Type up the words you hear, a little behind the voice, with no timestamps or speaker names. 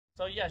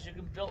So yes, you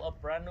can build a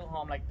brand new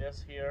home like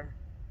this here.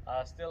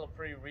 Still a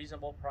pretty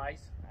reasonable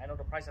price. I know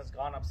the price has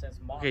gone up since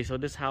March. Okay, so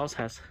this house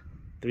has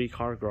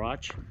 3-car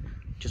garage.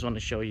 Just want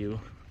to show you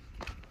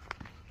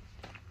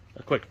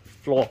a quick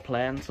floor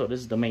plan. So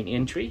this is the main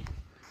entry,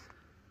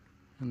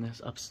 and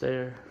this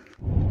upstairs.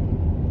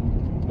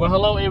 Well,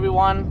 hello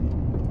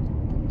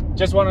everyone.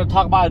 Just want to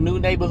talk about a new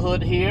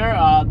neighborhood here.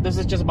 This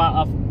is just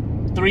about a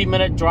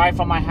 3-minute drive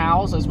from my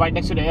house. It's right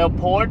next to the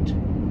airport.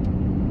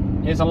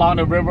 It's along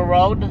the river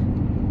road.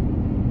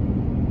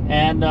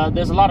 And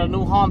there's a lot of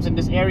new homes in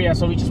this area,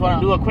 so we just want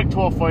to do a quick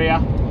tour for you.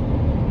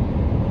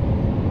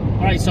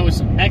 Alright, so it's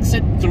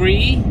exit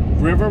 3,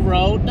 River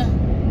Road.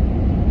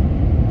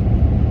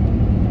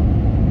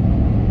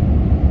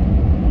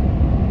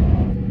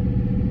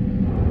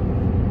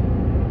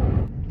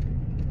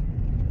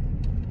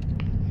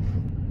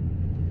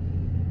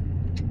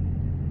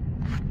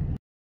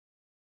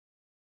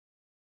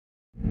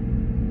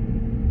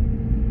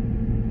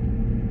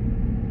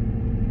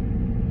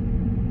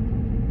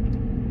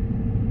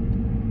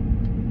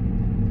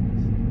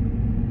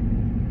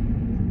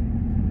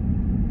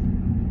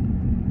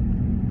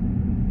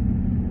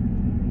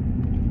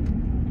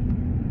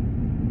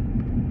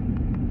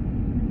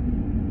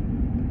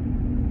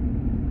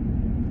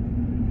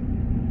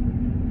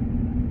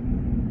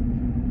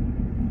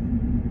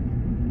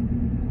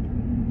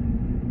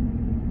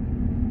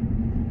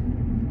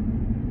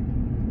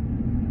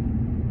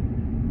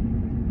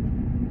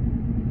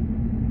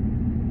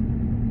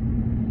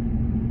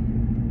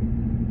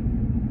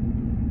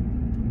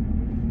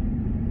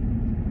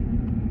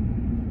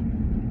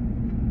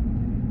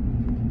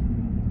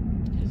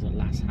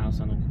 House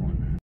on the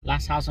corner.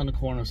 Last house on the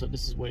corner, so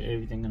this is where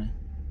everything gonna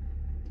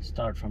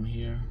start from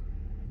here.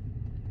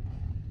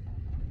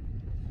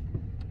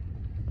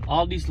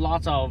 All these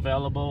lots are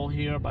available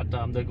here, but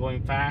they're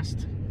going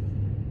fast.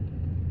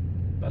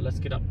 But let's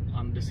get up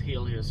on this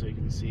hill here so you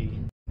can see.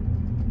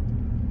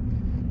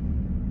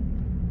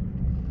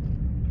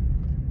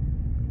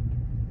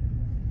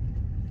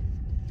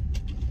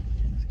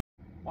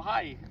 Well,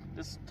 hi,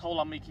 this is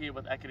Tola Meak here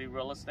with Equity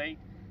Real Estate.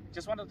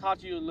 Just want to talk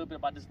to you a little bit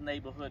about this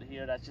neighborhood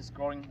here that's just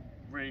growing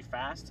really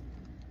fast.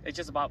 It's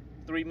just about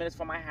 3 minutes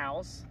from my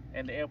house,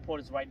 and the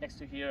airport is right next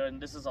to here,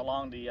 and this is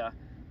along the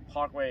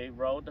Parkway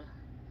Road,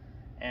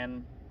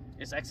 and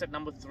it's exit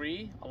number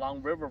 3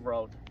 along River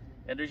Road,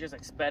 and they're just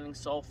expanding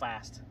so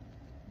fast.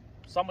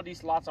 Some of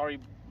these lots are already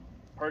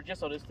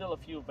purchased, so there's still a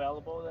few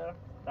available there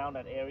down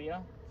that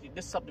area.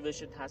 This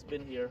subdivision has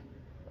been here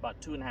about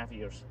 2.5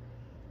 years,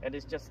 and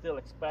it's just still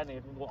expanding.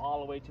 It can go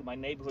all the way to my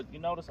neighborhood. You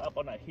notice up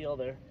on that hill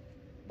there,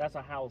 that's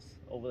a house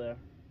over there,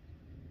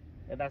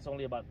 and that's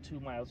only about 2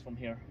 miles from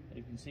here.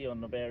 You can see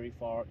on the very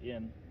far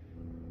end.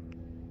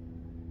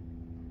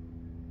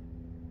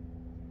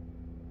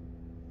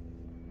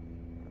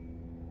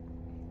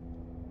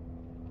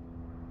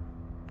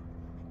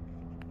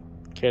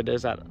 Okay,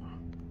 there's that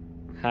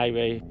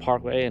highway,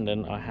 parkway, and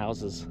then our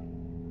house is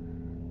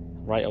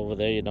right over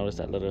there. You notice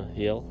that little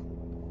hill,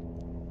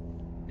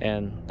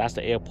 and that's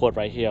the airport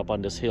right here up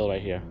on this hill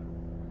right here.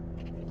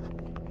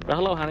 Well,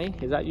 hello honey,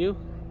 is that you?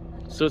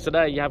 So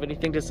today, you have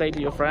anything to say to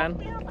your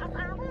friend?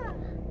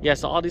 Yeah,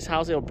 so all these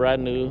houses are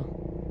brand new.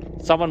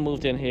 Someone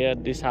moved in here.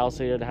 This house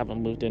here, they haven't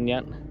moved in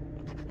yet.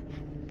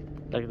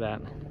 Look at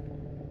that.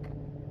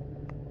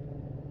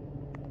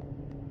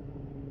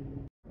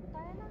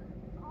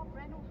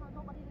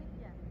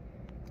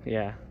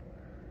 Yeah.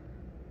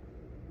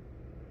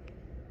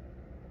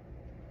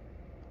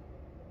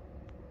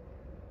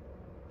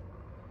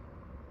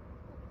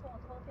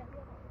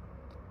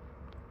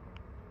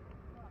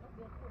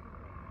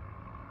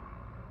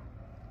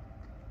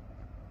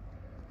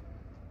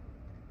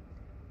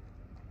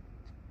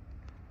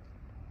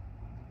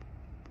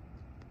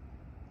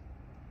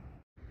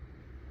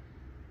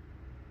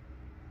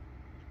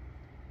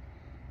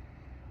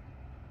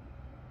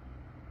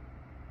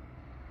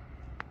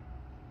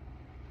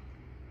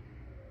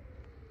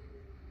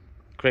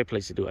 Great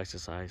place to do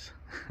exercise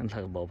in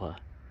Bopha.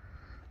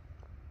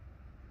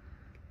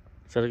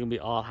 So there can be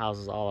all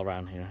houses all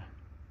around here.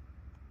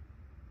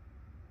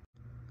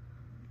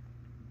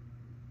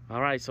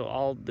 Alright, so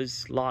all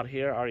this lot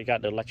here already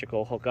got the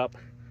electrical hookup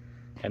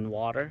and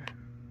water.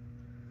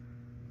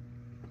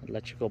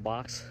 Electrical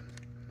box.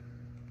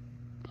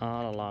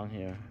 All along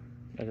here.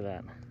 Look at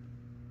that.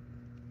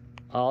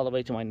 All the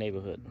way to my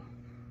neighborhood.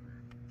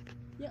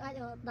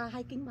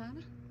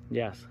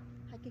 Yes.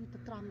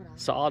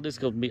 So all this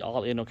could be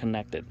all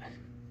interconnected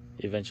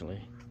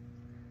eventually.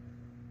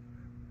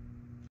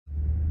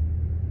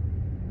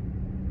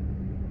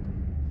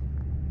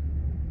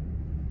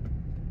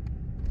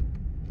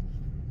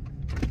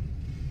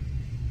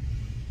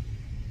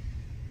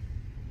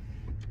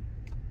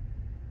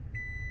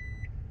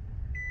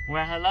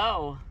 Well,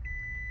 hello.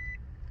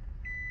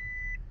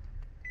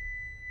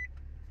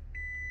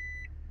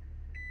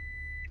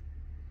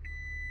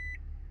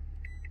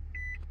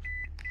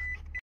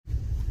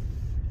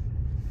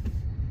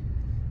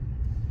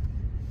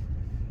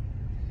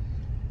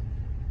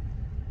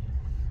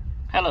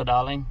 Hello,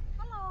 darling.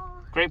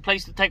 Hello. Great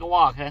place to take a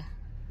walk, huh?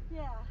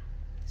 Yeah.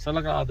 So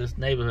look at all this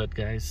neighborhood,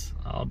 guys.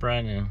 All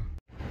brand new.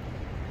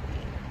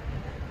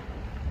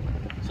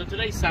 So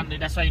today's Sunday,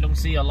 that's why you don't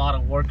see a lot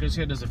of workers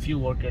here. There's a few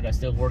workers that's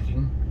still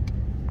working.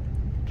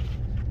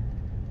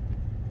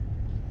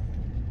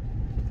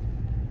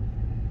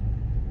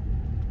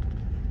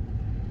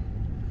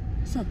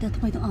 So that's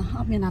why yeah,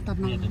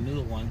 the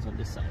new ones on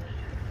this side.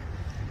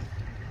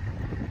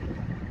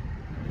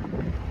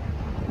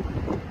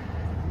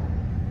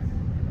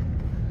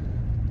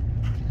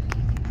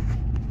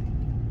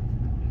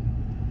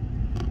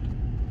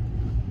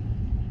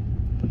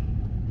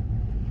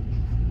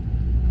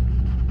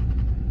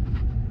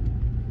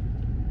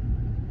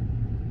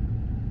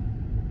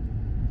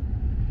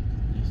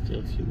 There's still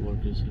a few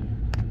workers here.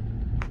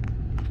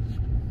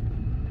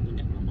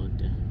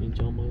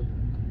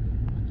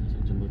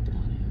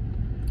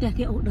 Yeah,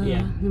 cái order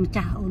nhưng mà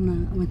trả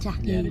ôn mà trả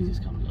Yeah, they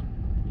just come look.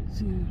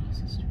 It's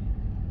across the street.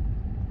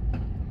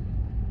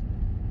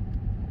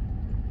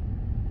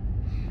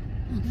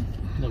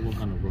 Look what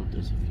kind of road.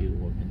 There's a few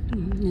working.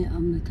 Yeah,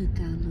 I'm not a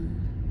color.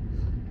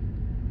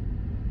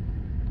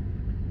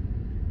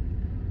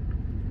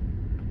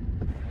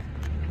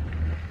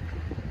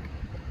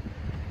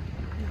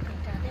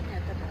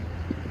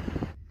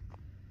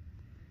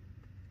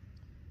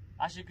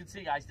 As you can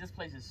see, guys, this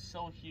place is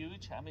so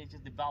huge. I mean, it's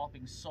just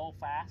developing so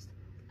fast.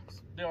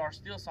 There are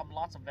still some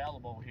lots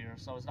available here,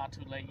 so it's not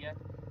too late yet.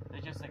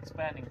 They're just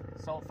expanding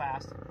so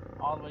fast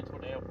all the way to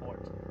the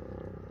airport.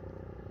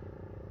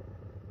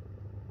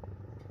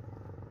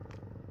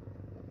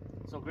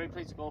 So great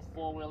place to go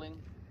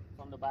four-wheeling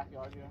from the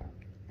backyard here.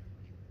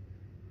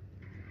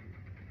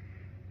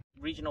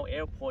 Regional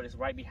airport is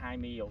right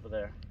behind me over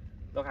there.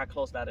 Look how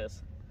close that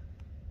is.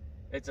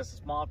 It's a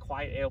small,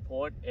 quiet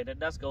airport, and it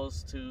does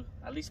goes to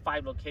at least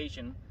 5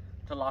 locations,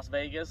 to Las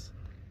Vegas,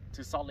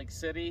 to Salt Lake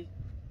City,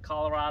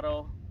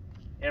 Colorado,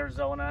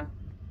 Arizona,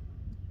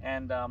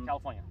 and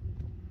California.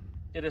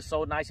 It is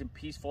so nice and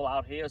peaceful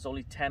out here. It's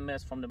only 10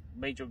 minutes from the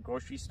major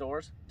grocery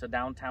stores to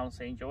downtown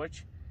St.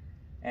 George.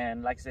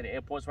 And like I said, the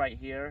airport's right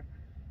here,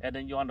 and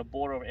then you're on the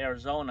border of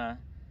Arizona,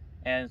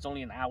 and it's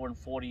only an hour and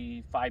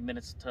 45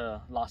 minutes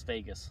to Las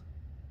Vegas.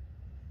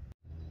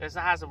 This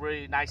has a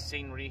really nice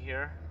scenery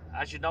here.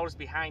 As you notice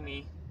behind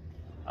me,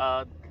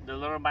 the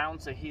little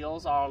mountains and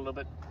hills are a little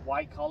bit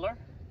white color.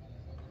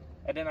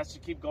 And then as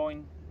you keep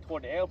going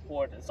toward the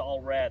airport, it's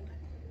all red.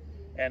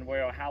 And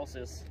where our house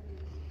is,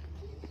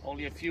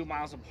 only a few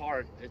miles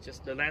apart, it's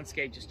just the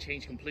landscape just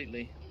changed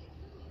completely.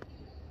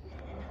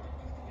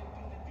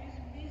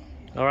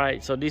 All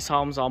right, so these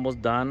homes are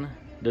almost done,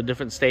 the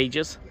different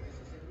stages.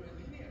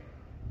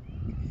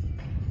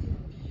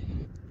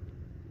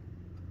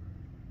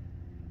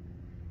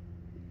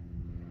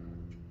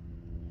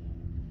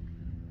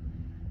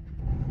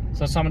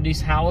 So some of these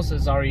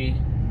houses are already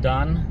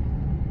done.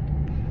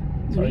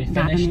 It's already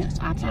finished. Yes.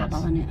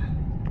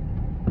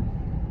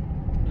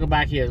 Look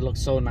back here, it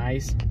looks so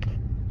nice.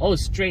 Oh,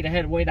 straight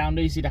ahead, way down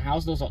there, you see the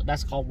house?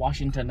 That's called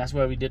Washington. That's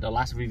where we did the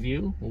last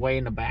review, way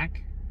in the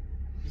back.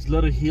 These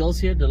little hills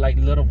here, they're like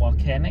little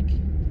volcanic.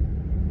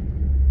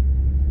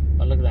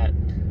 But look at that.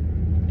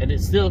 And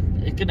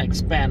it can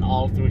expand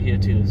all through here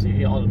too. So you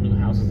hear all the new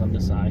houses on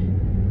this side.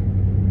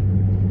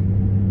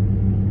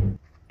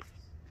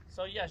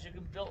 So yes, you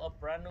can build a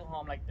brand new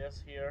home like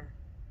this here.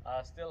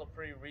 Still a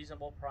pretty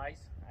reasonable price.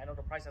 I know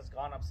the price has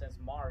gone up since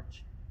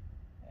March,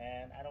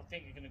 and I don't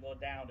think you're going to go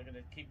down. They're going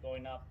to keep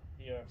going up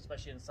here,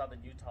 especially in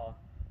southern Utah.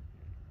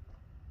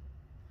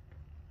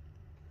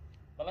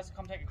 But let's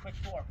come take a quick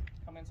tour.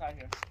 Come inside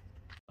here.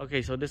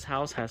 Okay, so this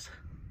house has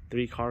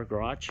 3-car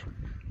garage.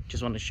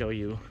 Just want to show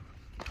you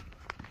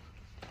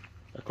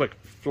a quick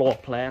floor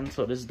plan.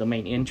 So this is the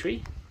main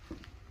entry.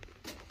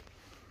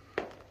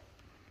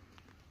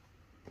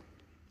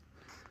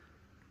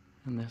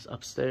 And this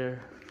upstairs.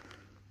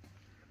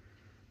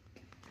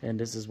 And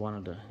this is one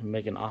of the,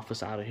 make an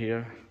office out of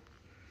here.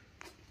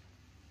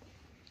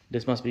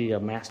 This must be a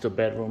master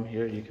bedroom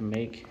here you can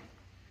make.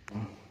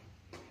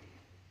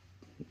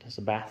 There's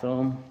a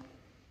bathroom,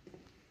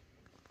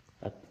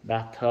 a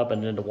bathtub,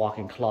 and then the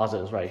walk-in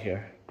closet is right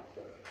here.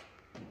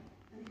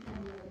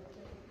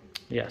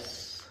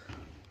 Yes.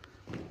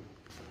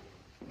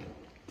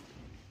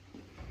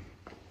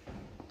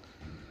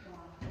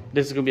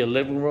 This is gonna be a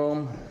living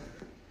room.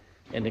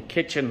 And the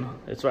kitchen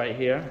is right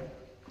here.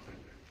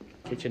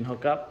 Kitchen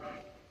hookup.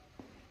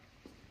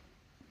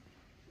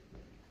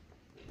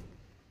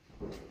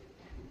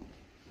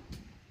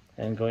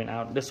 And going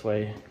out this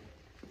way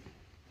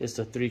is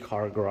the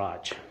 3-car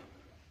garage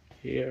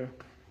here,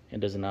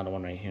 and there's another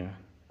one right here.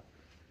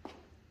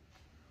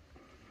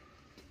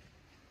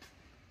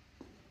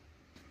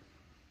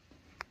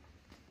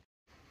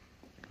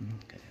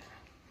 Okay.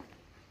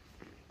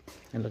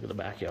 And look at the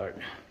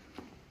backyard.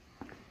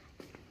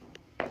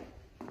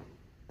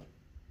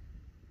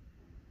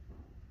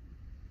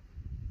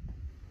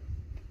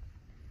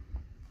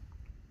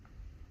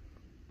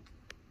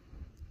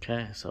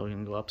 Okay, so we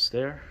can go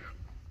upstairs.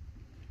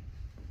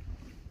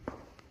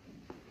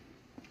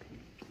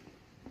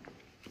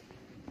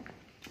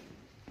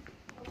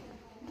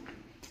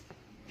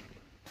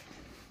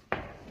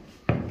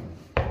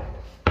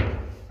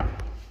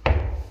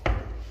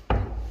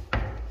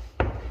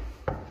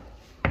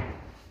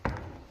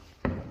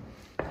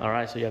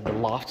 Alright, so you have the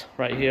loft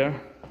right here.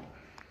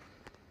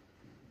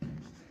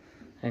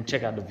 And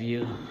check out the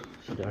view.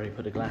 So they already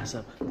put the glass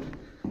up.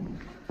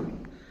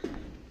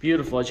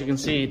 Beautiful. As you can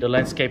see, the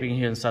landscaping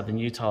here in southern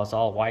Utah is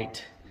all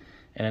white.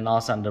 And then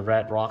also the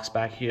red rocks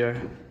back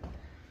here.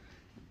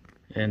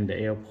 And the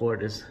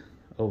airport is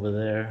over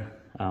there.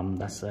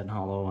 That's Sand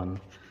Hollow and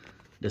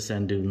the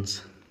sand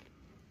dunes.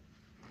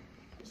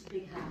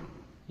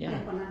 Yeah.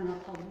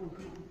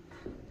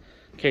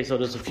 Okay, so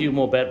there's a few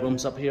more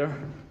bedrooms up here.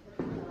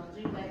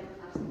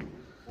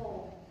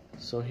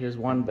 So here's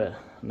one bed,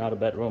 another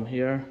bedroom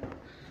here.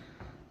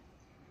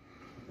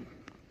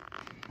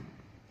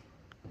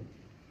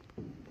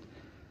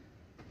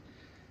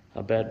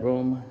 A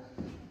bedroom.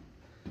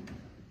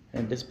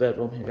 And this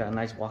bedroom, you got a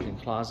nice walk-in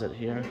closet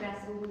here.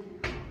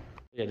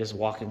 Yeah, this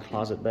walk-in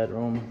closet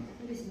bedroom.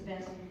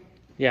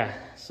 Yeah,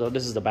 so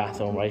this is the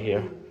bathroom right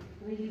here.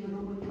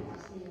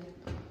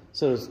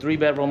 So there's 3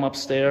 bedrooms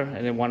upstairs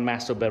and then 1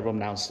 master bedroom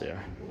downstairs.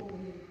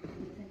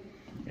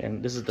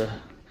 And this is the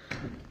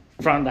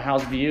front of the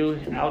house view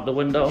out the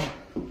window.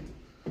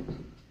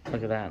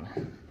 Look at that.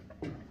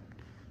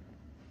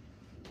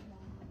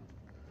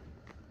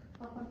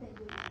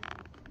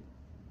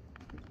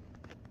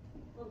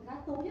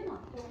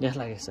 Yeah,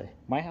 like I say,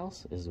 my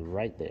house is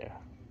right there.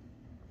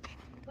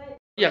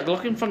 Yeah,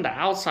 looking from the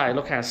outside,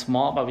 look kind of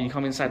small, but when you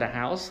come inside the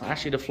house,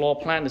 actually the floor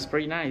plan is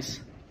pretty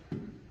nice.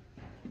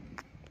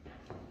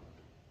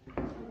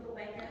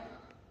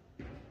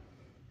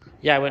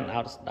 Yeah, I went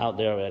out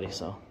there already,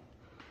 so.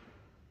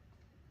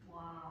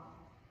 Wow.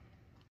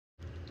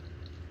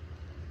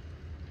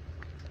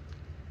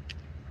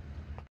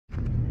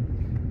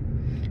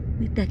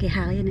 Kita cái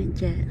hai này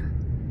chị.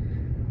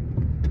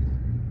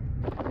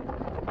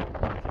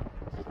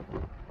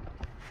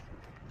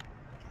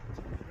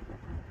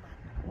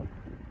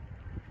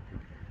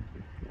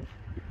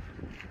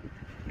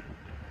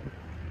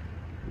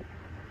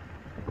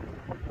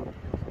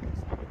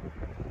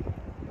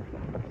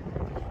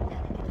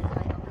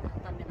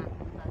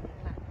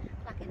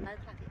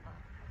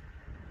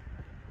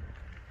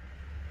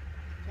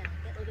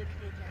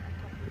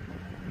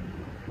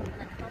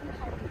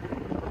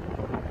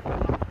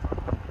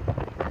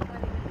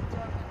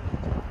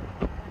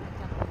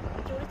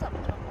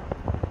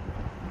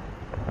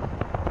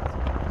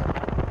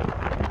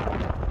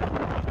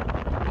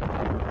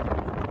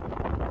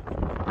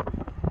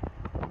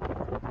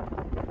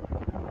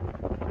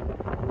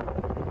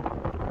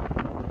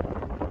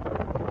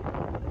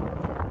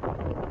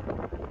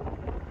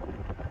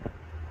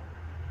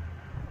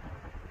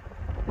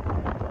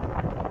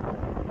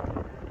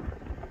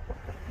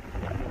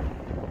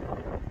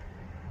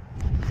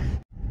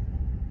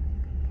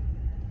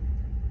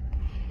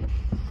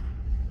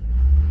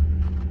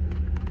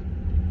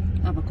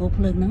 Cô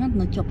phượng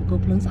nó chụp cô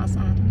phượng xa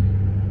xa đó.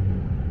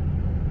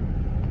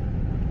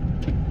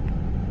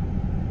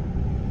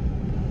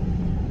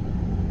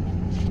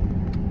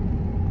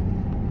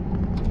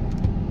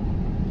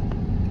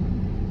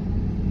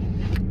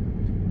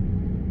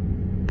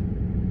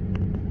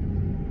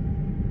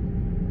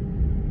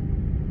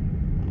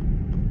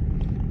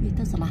 Đi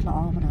tới sạch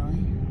lọ rồi,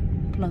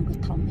 phượng cái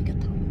thòng cái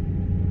thòng.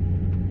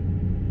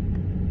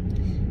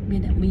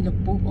 Miền Bắc mi lục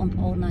bút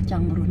ôn là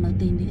chẳng một nơi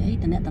tin đi ấy,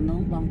แต่เนี่ยแต่น้อ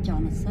งบองจอ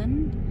นะสัน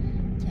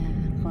จะ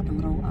ขอต้อง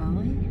รอเอาไ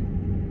ว้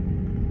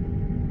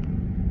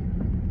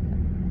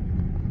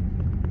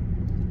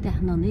แต่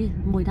นนี่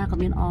มวยได้ก็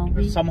เป็นออก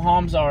Some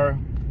homes are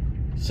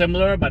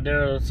similar, but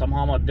some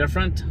homes are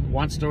different.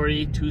 1 story,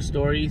 2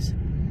 stories.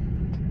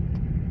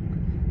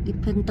 ดิ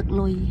เพิ่งตึก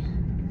ลอย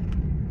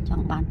จัง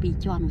บานปี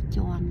จอนจ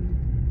อน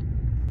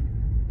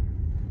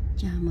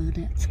จะมือเ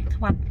ด็ด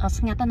วัดส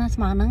งัดนะส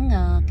มานัง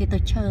กิต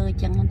เชอร์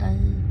จังนั่นเด้อ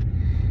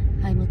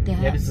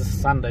Yeah, this is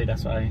Sunday,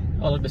 that's why.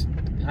 Oh, look,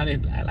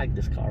 I like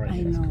this car right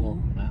here. That's cool.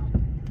 Wow.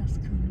 That's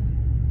cool.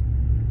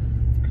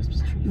 Christmas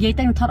tree. Vậy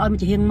tên thật mình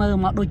chỉ hiền mơ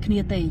mà đôi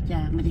kia tê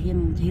chà, mình chỉ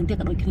hiền tiếc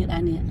cả đôi kia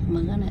đây nè,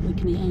 mơ cái này đôi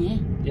kia nhé.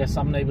 Yeah,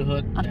 some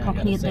neighborhood.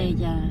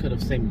 Could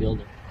have same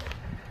building.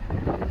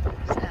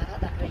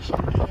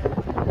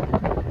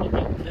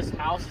 Okay, this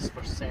house is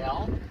for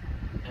sale,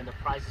 and the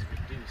price is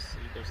reduced.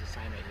 See, there's a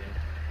sign right here.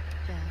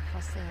 Yeah,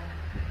 for sale.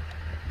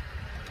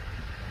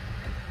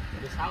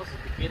 This house is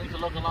beginning to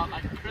look a lot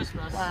like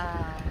Christmas. Wow.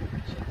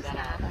 Check that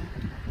out.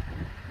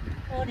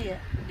 Oh dear,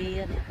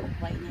 dear,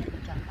 vậy nè,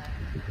 chẳng phải.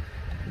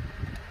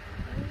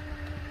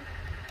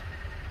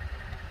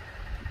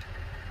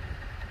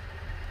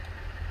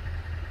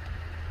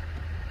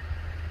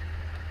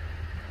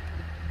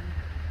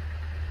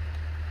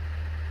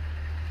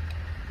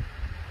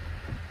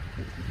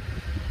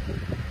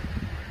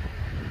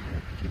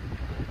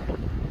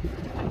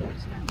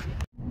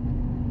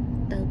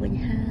 Từ bên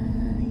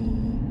hai,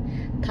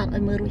 thật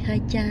ơi mơ rồi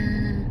hai cha.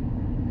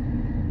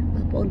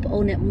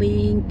 Ôn nè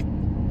mình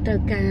từ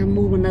cả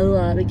mù mà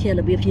nơ được chia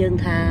là việc riêng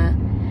thà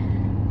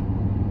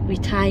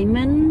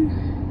retirement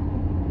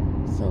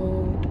so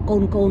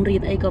con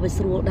riêng ấy có phải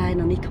sửa đai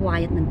nó đi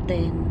quiet mình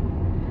tên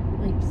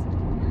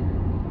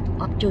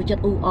ấp cho chất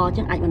u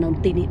chẳng ai mà nó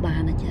tin đi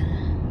bà nè cha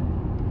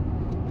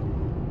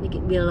mấy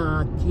cái bia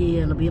là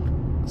chia là biết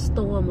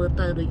store មើល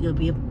ទៅដូចរ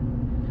បៀប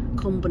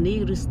company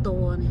ឬ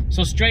store នេះ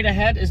So straight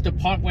ahead is the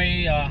Parkway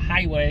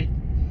highway,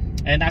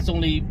 and that's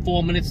only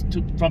 4 minutes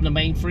from the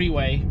main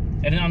freeway.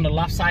 And then on the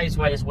left side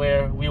is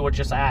where we were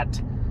just at,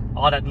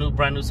 all that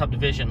brand new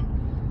subdivision.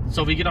 So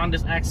if we get on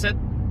this exit,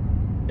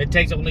 it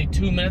takes only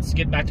 2 minutes to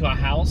get back to our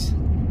house.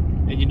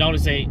 And you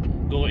notice they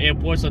go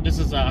airport. So this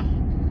is a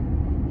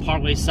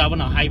Parkway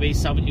 7 or Highway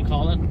 7, you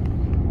call it.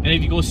 And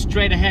if you go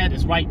straight ahead,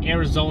 it's right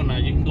Arizona.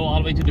 You can go all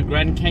the way to the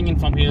Grand Canyon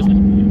from here.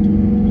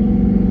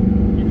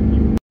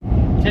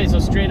 Okay, so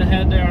straight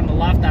ahead there on the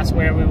left, that's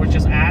where we were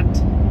just at.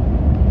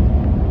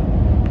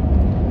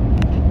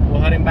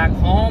 We're heading back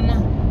home.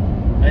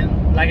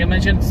 And like I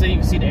mentioned, so you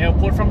can see the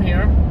airport from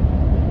here.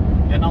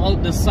 And all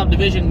the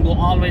subdivision go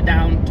all the way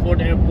down toward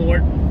the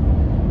airport.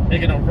 They're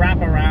gonna wrap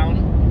around.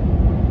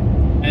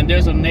 And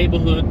there's a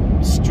neighborhood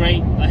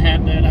straight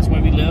ahead there. That's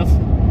where we live.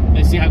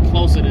 And see how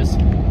close it is.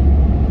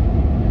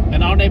 And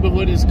our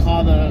neighborhood is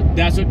called the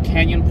Desert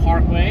Canyon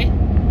Parkway.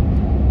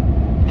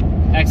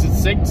 Exit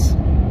 6.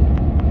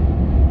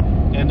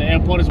 And the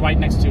airport is right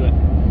next to it.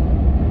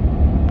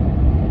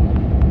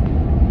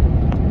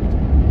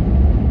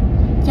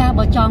 ចា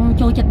បើចង់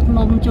ចូលចិត្តភ្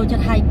នំចូលចិ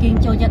ត្ត hiking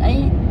ចូលចិត្តអី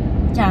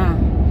ចា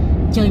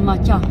អញ្ជើញមក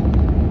ចុះ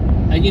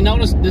And you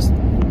notice this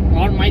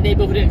on my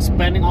neighborhood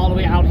expanding all the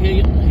way out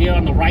here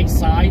on the right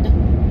side.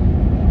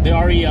 They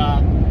already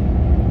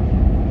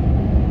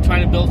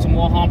trying to build some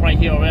more home right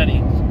here already.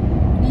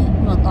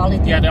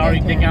 Yeah, they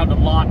already dig out the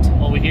lot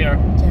over here.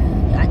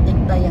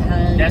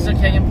 Desert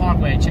Canyon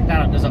Parkway. Check that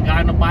out. There's a guy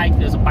on a bike.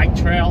 There's a bike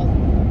trail.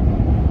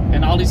 And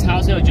all these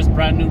houses here are just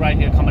brand new right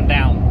here coming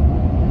down.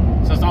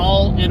 So it's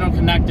all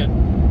interconnected.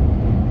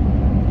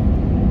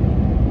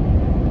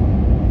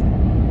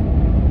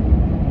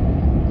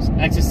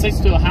 Exit 6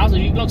 to a house.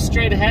 If you look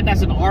straight ahead,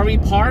 that's an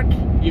RV park.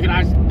 You can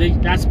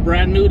that's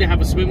brand new. They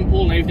have a swimming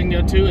pool and everything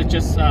there too. It's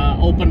just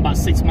opened about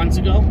 6 months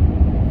ago.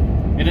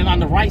 And then on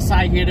the right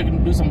side here, they're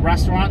gonna do some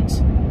restaurants,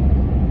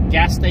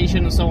 gas station,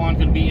 and so on.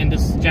 Gonna be in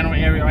this general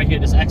area right here,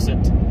 this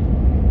exit.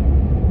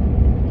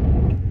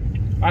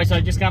 All right, so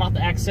I just got off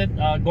the exit,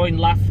 going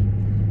left.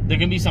 There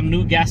gonna be some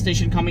new gas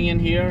station coming in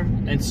here,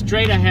 and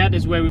straight ahead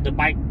is where the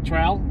bike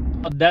trail,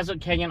 a Desert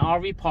Canyon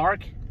RV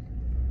Park.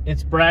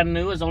 It's brand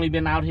new. It's only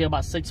been out here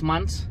about 6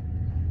 months,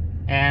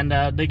 and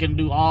they can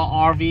do all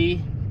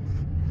RV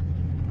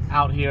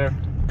out here.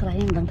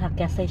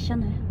 Gas station.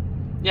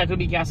 Yeah, it could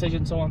be gas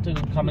station, so on too,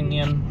 coming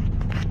in,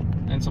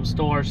 and some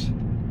stores.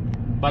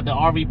 But the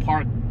RV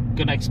park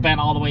gonna expand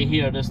all the way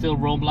here. There's still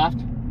room left.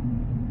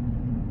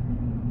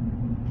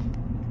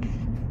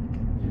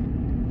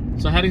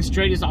 So heading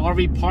straight is the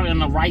RV park. On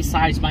the right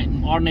side is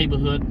our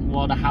neighborhood,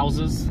 well, the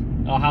houses.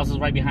 Our house is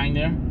right behind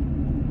there.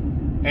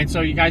 And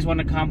so you guys want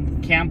to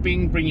come camping,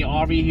 bring your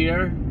RV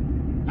here.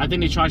 I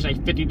think they charge like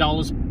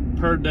 $50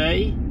 per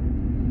day.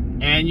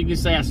 And you can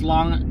stay as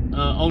long,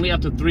 only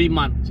up to 3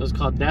 months. So it's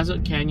called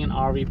Desert Canyon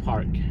RV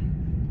Park.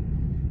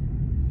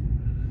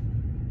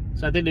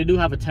 So I think they do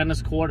have a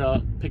tennis court,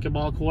 a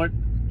pickleball court,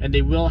 and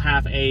they will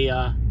have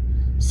a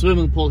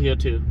swimming pool here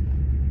too.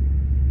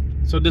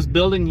 So this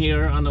building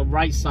here on the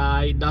right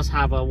side does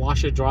have a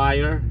washer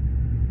dryer.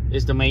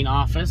 Is the main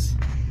office.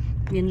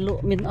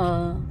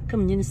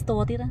 Convenience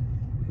store tít á.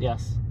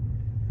 Yes.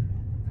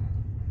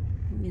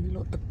 Mình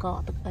lộ tự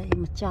cọ tự ấy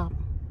mà chọc.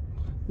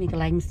 Mình cái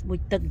lạnh bụi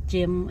tự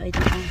gym ấy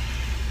thôi.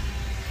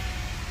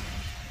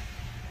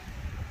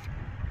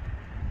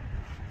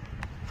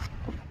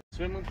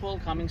 Swimming pool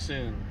coming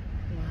soon.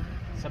 Wow.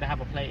 So they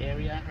have a play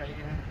area right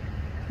here.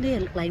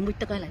 Nè lạnh bụi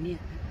tự ấy lại nè.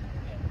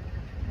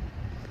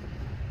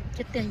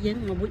 Chết té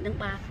dưng mà bụi nắng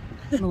ba.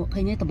 Lộ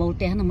thấy nhé tờ bầu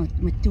té nó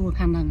mà chua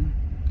khăn nằng.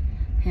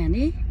 Hè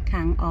ní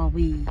khang RV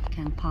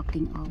khang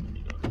parking RV.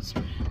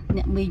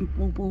 Nè mình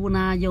pu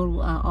na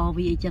vô RV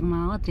ấy chẳng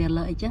máu trẻ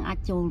lợi chẳng ách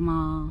chôl mà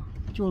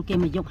chôl kia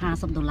mà dục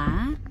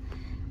 $50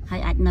 hay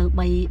ách nơi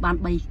bay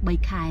ban bay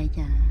khai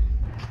chà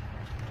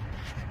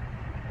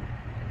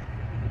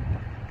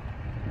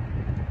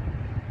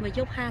mà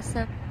dục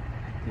 50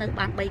 nơi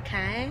ban bay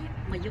khai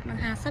mà dục nó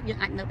 50 nhưng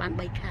ách nơi ban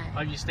bay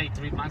khai. Or you stay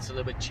 3 months, a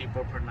little bit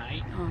cheaper per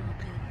night. Oh,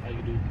 okay. Or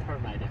you do per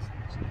night.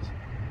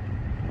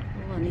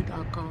 Này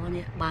có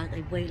nè bà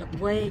cái vây là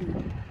vây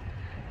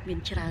miền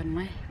tràn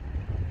mấy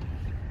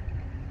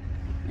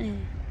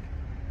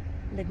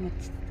lên mặt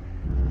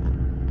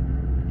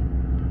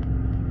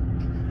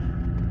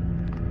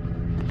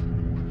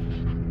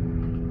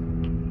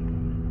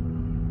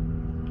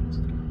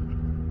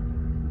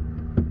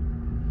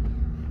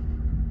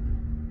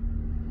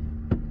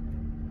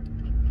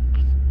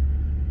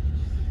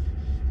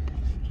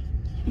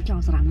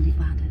cho sẵn đi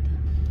vào thôi.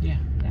 Yeah,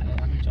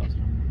 cho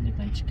như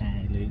vậy sky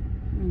lên.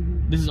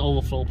 This is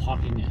overflow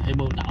parking. Hey,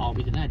 move the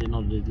RV tonight. I didn't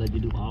know they let you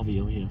do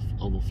RV over here.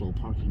 Overflow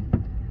parking.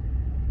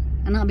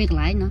 Anh nó biết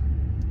lại nữa.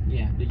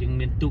 Yeah, they can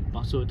nên tụt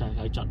nó xui tại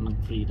cái chọn năng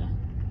free đó.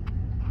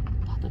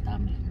 Bắt tới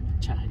tam này,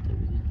 chạy tới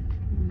bây giờ.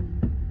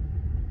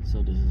 So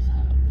this is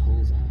how it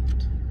pulls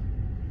out.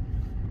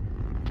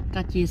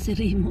 Cả chia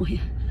series mùi.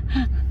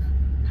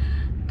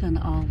 Cần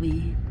RV.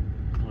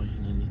 Thôi,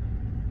 nên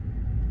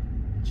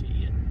chị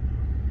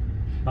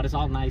but it's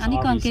all nice. อันนี้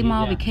ก่อน RV គេ seat, ម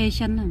ក yeah.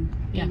 vacation ហ្នឹង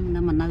Yeah. នៅ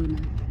មកនៅ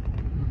ណា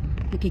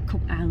គេ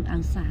cook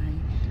outside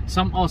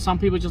Some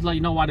people just like,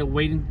 you know, while they're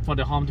waiting for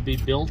the home to be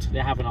built,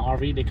 they have an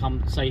RV, they come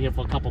stay here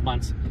for a couple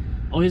months.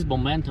 Oh, here's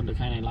momentum, the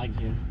kind I like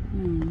here.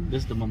 This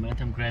is the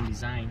momentum grand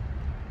design.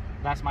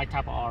 That's my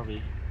type of RV.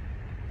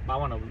 But I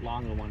want a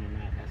longer one than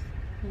that.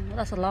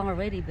 That's a long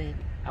already babe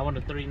I want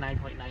a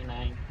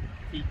 39.99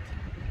 feet.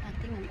 I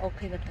think I'm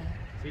okay with that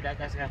See that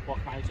guy's got 4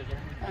 cars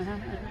again?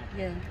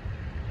 yeah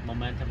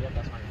Momentum, yeah,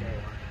 that's my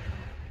favorite one.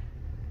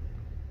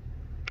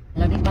 ឥ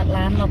ឡូវនេះបាត់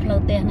ឡានមកផ្លូវ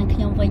ផ្ទះនឹងខ្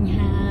ញុំវិញ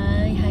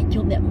ហើយជួ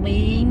បអ្នក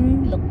មីង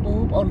លោកពូ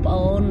បងប្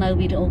អូននៅ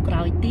វីដេអូក្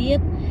រោយទៀត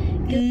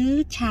គឺ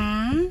ឆា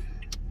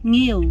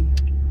ងាវ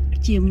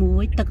ជាមួ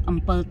យទឹកអំ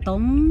ពិល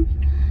ទុំ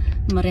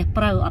ម្រះ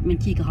ព្រៅអត់មាន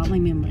ជីក្រហមហើ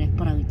យមានម្រះ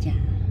ព្រៅចា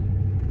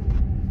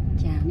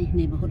នេះ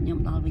នេះបុហុតខ្ញុំ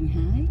ដល់វិញ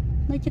ហើយ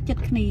នៅចិត្ត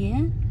គ្នា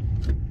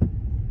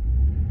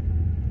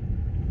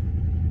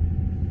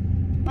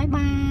បាយ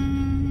បា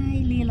យ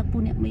លាលោកពូ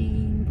អ្នកមីង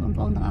បង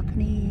ប្អូនទាំងអស់គ្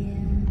នា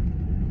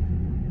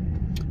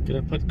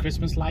Gonna put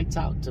Christmas lights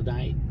out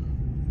tonight.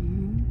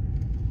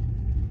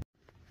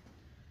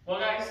 Well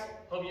guys,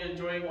 hope you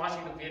enjoyed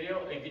watching the video.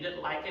 If you did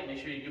like it, make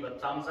sure you give a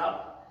thumbs up.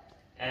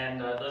 And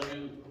those of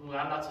you who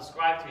have not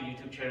subscribed to the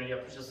YouTube channel yet,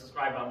 push the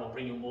subscribe button. We'll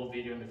bring you more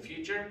video in the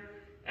future.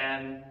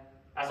 And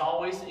as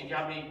always, if you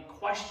have any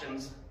questions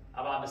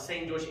about the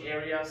St. George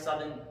area,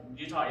 southern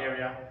Utah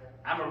area,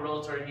 I'm a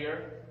realtor here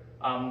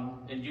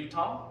in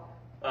Utah.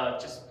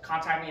 Just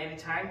contact me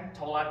anytime.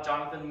 Tola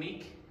Jonathan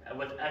Meak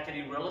with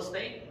Equity Real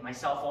Estate. My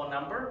cell phone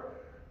number,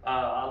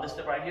 I'll list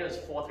it right here, is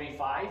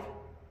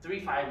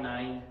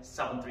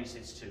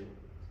 435-359-7362.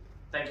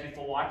 Thank you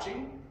for watching,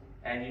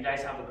 and you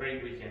guys have a great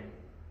weekend.